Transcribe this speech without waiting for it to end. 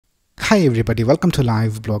Hi everybody, welcome to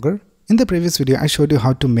Live Blogger. In the previous video, I showed you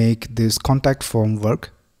how to make this contact form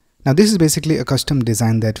work. Now this is basically a custom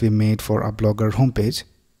design that we made for our Blogger homepage.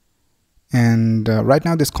 And right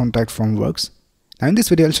now this contact form works. Now in this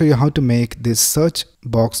video, I'll show you how to make this search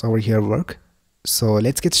box over here work. So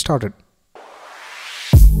let's get started.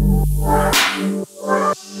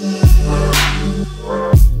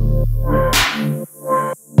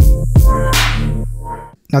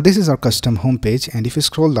 Now this is our custom homepage, and if you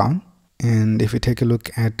scroll down and if we take a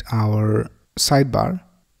look at our sidebar,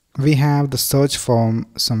 we have the search form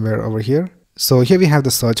somewhere over here. So here we have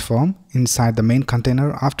the search form inside the main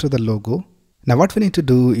container after the logo. Now what we need to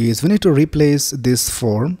do is we need to replace this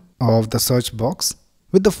form of the search box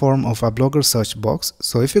with the form of our Blogger search box.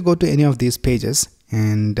 So if you go to any of these pages,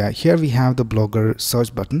 and here we have the Blogger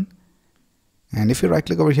search button, and if you right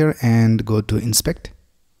click over here and go to inspect,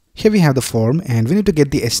 here we have the form and we need to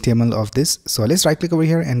get the HTML of this. So let's right click over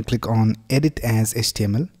here and click on edit as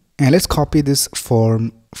HTML, and let's copy this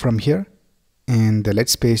form from here and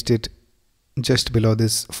let's paste it just below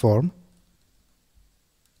this form.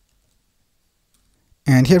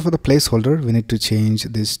 And here for the placeholder, we need to change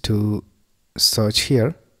this to search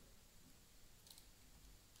here.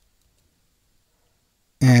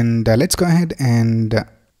 And let's go ahead and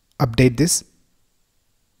update this.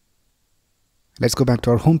 Let's go back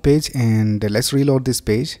to our home page and let's reload this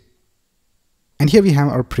page. And here we have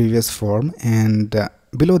our previous form, and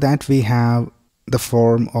below that we have the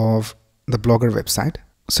form of the Blogger website.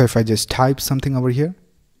 So if I just type something over here,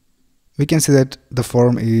 we can see that the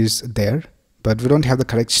form is there, but we don't have the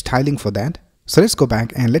correct styling for that. So let's go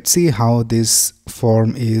back and let's see how this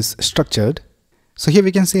form is structured. So here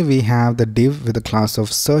we can see we have the div with the class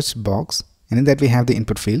of search box, and in that we have the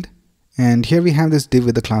input field. And here we have this div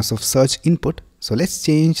with the class of search input. So let's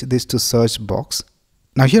change this to search box.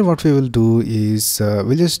 Now here what we will do is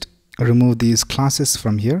we'll just remove these classes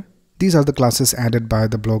from here. These are the classes added by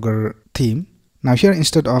the Blogger theme. Now here,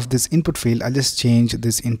 instead of this input field, I'll just change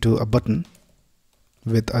this into a button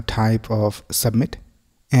with a type of submit.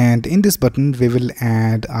 And in this button, we will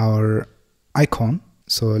add our icon.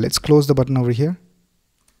 So let's close the button over here.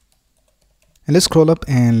 And let's scroll up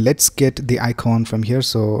and let's get the icon from here.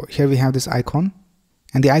 So here we have this icon,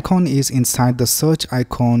 and the icon is inside the search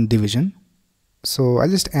icon division. So I'll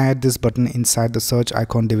just add this button inside the search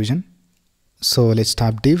icon division. So let's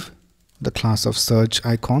type div, the class of search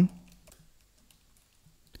icon.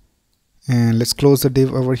 And let's close the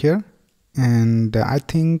div over here. And I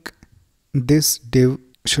think this div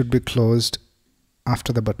should be closed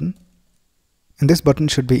after the button. And this button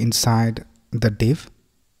should be inside the div.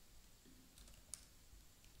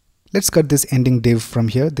 Let's cut this ending div from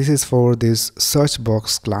here. This is for this search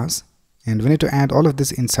box class, and we need to add all of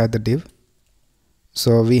this inside the div.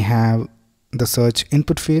 So we have the search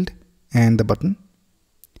input field and the button,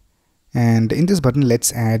 and in this button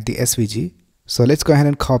let's add the SVG. So let's go ahead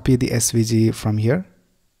and copy the SVG from here,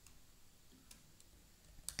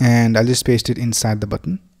 and I'll just paste it inside the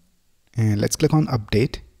button, and let's click on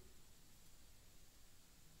update.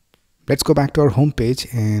 Let's go back to our home page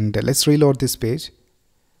and let's reload this page.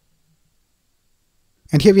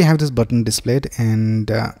 And here we have this button displayed,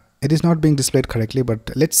 and it is not being displayed correctly,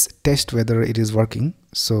 but let's test whether it is working.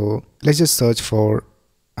 So let's just search for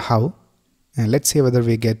how, and let's see whether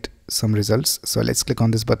we get some results. So let's click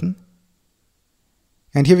on this button,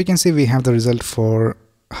 and here we can see we have the result for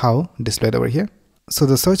how displayed over here. So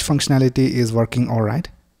the search functionality is working all right.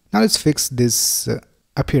 Now let's fix this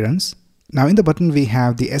appearance. Now in the button we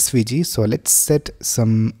have the SVG, so let's set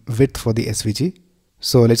some width for the SVG.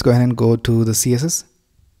 So let's go ahead and go to the CSS.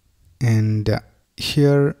 And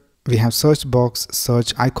here we have search box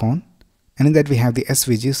search icon, and in that we have the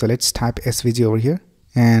SVG. So let's type SVG over here,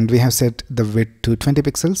 and we have set the width to 20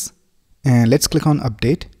 pixels, and let's click on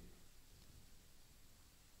update,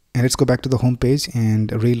 and let's go back to the home page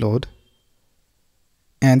and reload,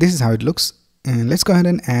 and this is how it looks. And let's go ahead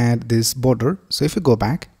and add this border. So if you go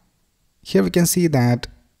back, here we can see that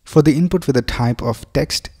for the input with the type of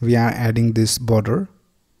text, we are adding this border.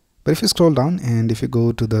 But if you scroll down and if you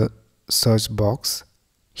go to the search box,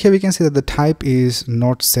 here we can see that the type is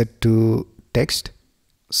not set to text.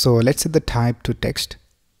 So let's set the type to text,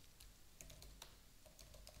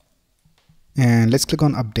 and let's click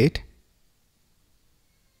on update.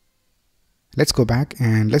 Let's go back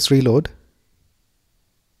and let's reload,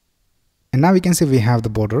 and now we can see we have the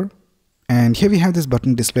border, and here we have this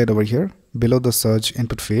button displayed over here below the search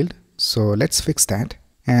input field. So let's fix that.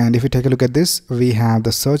 And if you take a look at this, we have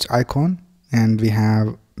the search icon and we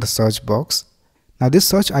have the search box. Now this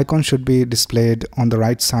search icon should be displayed on the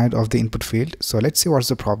right side of the input field. So let's see what's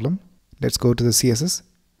the problem. Let's go to the CSS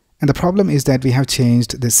And the problem is that we have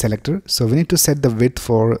changed this selector. So we need to set the width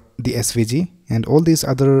for the SVG, and all these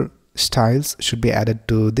other styles should be added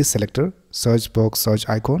to this selector, search box, search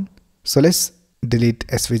icon. So let's delete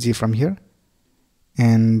SVG from here,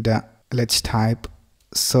 and let's type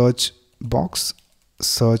search box,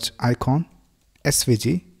 search icon,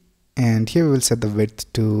 SVG, and here we will set the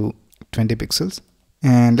width to 20 pixels.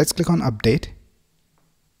 And let's click on update.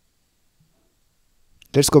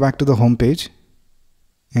 Let's go back to the home page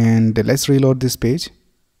and let's reload this page.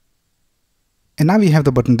 And now we have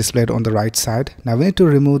the button displayed on the right side. Now we need to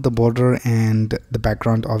remove the border and the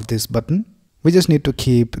background of this button. We just need to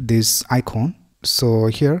keep this icon. So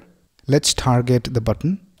here, let's target the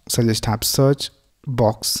button. So just tap search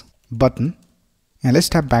box button, and let's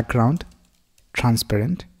tap background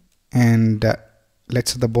transparent, and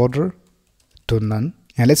let's set the border to none,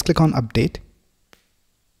 and let's click on update.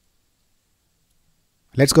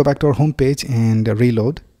 Let's go back to our home page and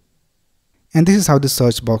reload. And this is how the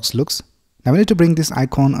search box looks. Now we need to bring this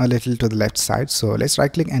icon a little to the left side. So let's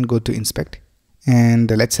right click and go to inspect.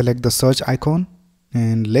 And let's select the search icon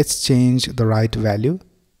and let's change the right value.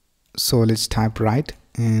 So let's type right,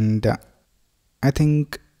 and I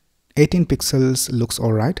think 18 pixels looks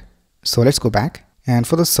alright. So let's go back. And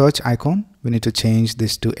for the search icon, we need to change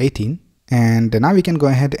this to 18. And now we can go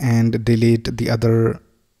ahead and delete the other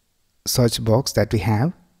search box that we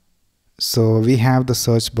have. So we have the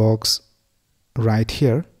search box right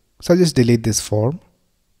here. So I'll just delete this form.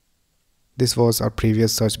 This was our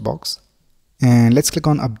previous search box. And let's click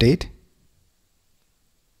on update.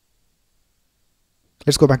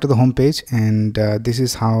 Let's go back to the home page, and this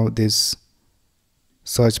is how this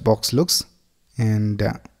search box looks, and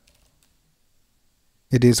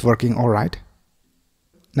it is working alright.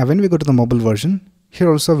 Now when we go to the mobile version,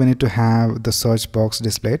 here also we need to have the search box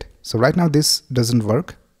displayed. So right now this doesn't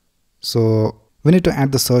work, so we need to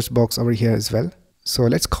add the search box over here as well. So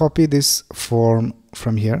let's copy this form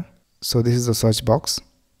from here. So this is the search box,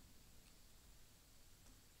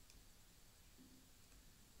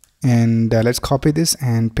 and let's copy this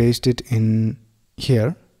and paste it in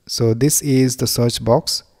here. So this is the search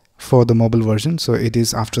box for the mobile version, so it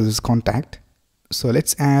is after this contact. So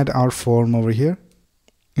let's add our form over here,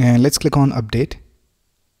 and let's click on update.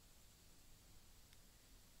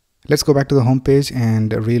 Let's go back to the home page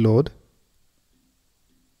and reload.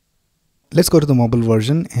 Let's go to the mobile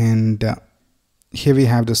version, and here we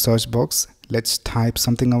have the search box. Let's type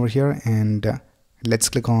something over here, and let's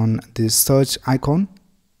click on this search icon.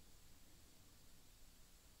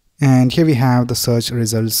 And here we have the search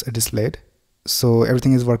results displayed. So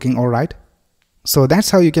everything is working alright. So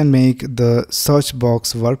that's how you can make the search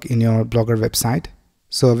box work in your Blogger website.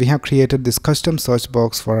 So we have created this custom search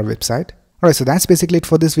box for our website. Alright, so that's basically it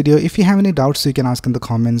for this video. If you have any doubts, you can ask in the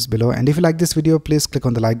comments below. And if you like this video, please click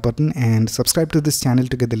on the like button and subscribe to this channel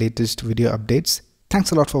to get the latest video updates.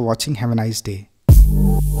 Thanks a lot for watching. Have a nice day.